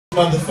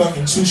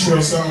Motherfucking 2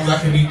 short songs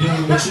I can be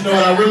doing, but you know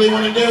what I really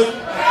want to do?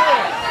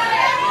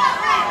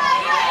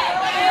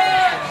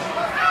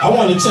 I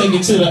want to take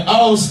it to the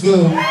old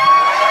school.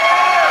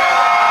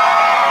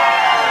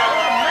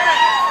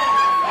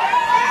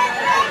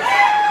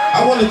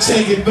 I want to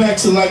take it back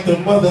to like the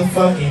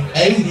motherfucking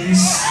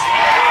 80s.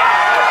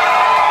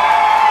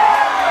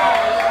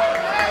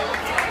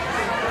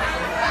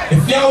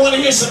 If y'all want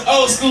to hear some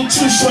old school 2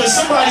 short,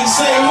 somebody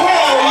say hell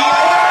yeah.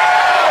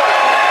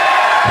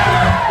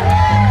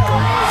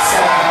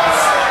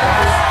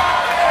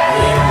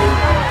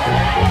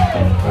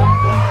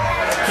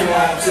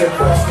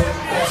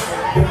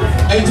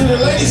 Hey, do the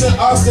ladies in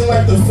Austin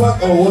like the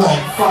fuck or what?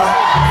 That's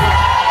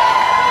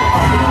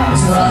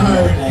what I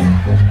heard.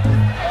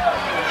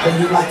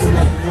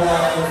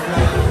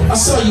 I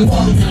saw you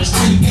walking in the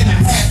street and I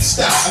had to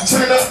stop. I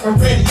turned up my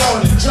radio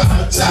and dropped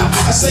my top.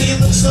 I say you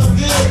look so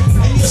good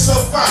and you're so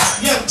fine,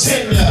 young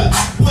tender.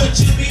 Would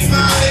you be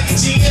mine and get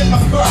you in my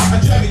car? I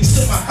drive you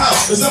to my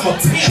house cause I'm a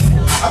pimp.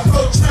 I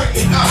pro turn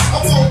it out. I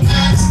won't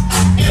ask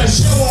and a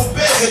show won't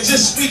beg. I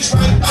just reach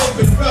right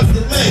over and rub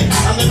the leg.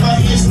 I let my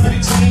hands right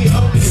between your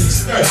open the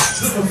skirt.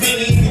 Slip a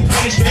penny in your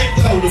pants, straight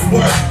go to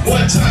work.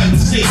 One time to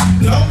see,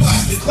 don't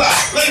watch the clock.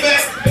 Lay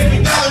back,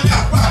 baby, down,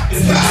 now rock the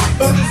clock.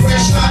 Funky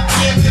fresh hot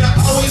man, and I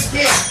always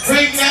been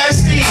great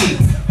nasty.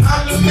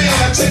 I'm the man,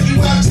 I take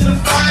you out to the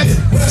finest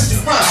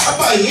restaurant. I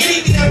buy you any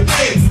damn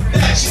thing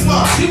that you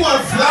want. You want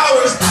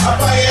flowers, I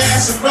buy your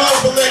ass a rose,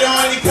 but later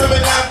on you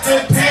coming out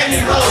them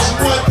pantyhose.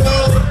 You want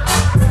those?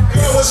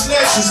 Girl, what's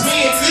next? It's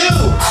me and you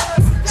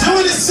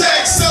doing the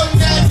sex, so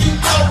now you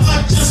know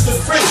I'm just a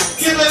freak.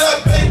 Give it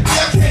up, baby,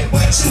 I can't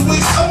wait 2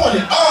 weeks. I want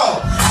it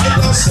all. And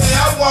don't say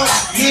I won't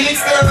get it,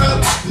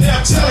 girl.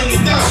 Now I'm telling you,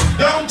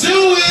 don't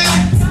do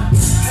it.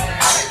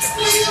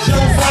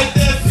 Don't fight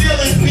that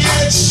feeling,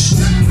 bitch.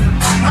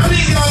 How many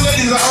of y'all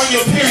ladies are on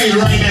your period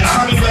right now?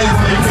 How many ladies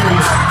on your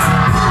period?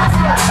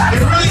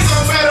 It really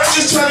don't matter. I'm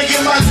just trying to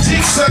get my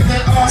dick sucked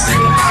in Austin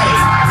tonight.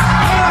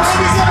 All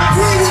ladies that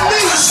agree with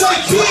me, say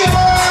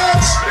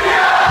bitch.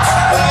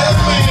 Oh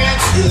man,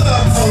 you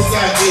love hoes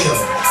goddamn.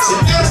 So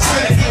now it's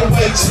trying to get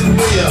way too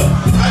real.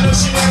 I know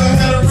she never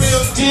had a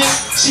real dick.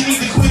 She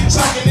need to quit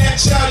talking that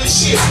childish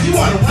shit. You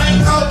want a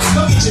ring hoe?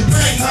 Go get your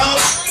ring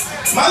hoe.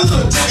 My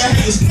little dick, I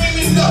hear you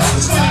screaming no.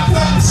 It's when it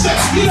comes to sex,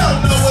 you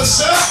don't know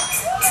what's up.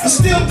 I'm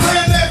still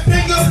playing that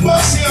finger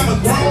bossy. I'm a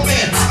grown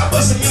man. I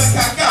bust a young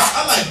cock out.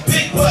 I like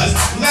big butts,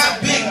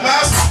 not big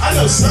mouths. I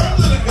know some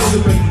little girls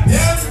will bring you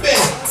down to bed.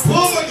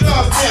 Pull my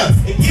jaws down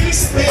and give me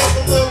some head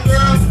for little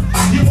girl.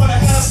 You wanna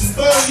have some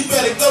fun? You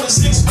better go to 6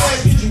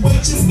 Flags. Get you way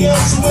too young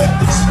to at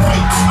this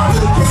point. I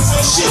really can't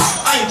say shit.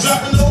 I ain't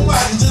dropping no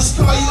body. Just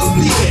call you a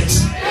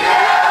bitch.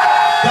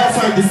 Don't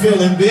fight the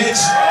feeling,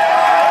 bitch.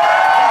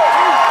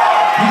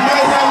 You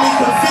might have me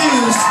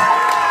confused.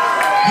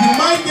 You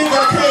might think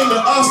I came to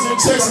Austin,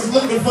 Texas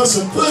looking for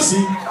some pussy,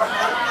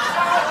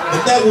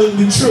 but that wouldn't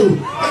be true.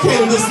 I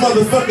came to this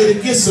motherfucker to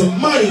get some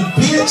money,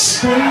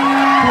 bitch. Where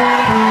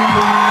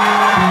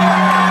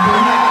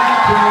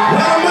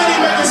the money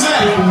makers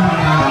at?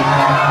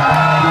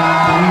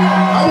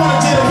 I want to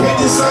dedicate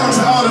this song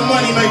to all the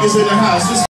money makers in the house.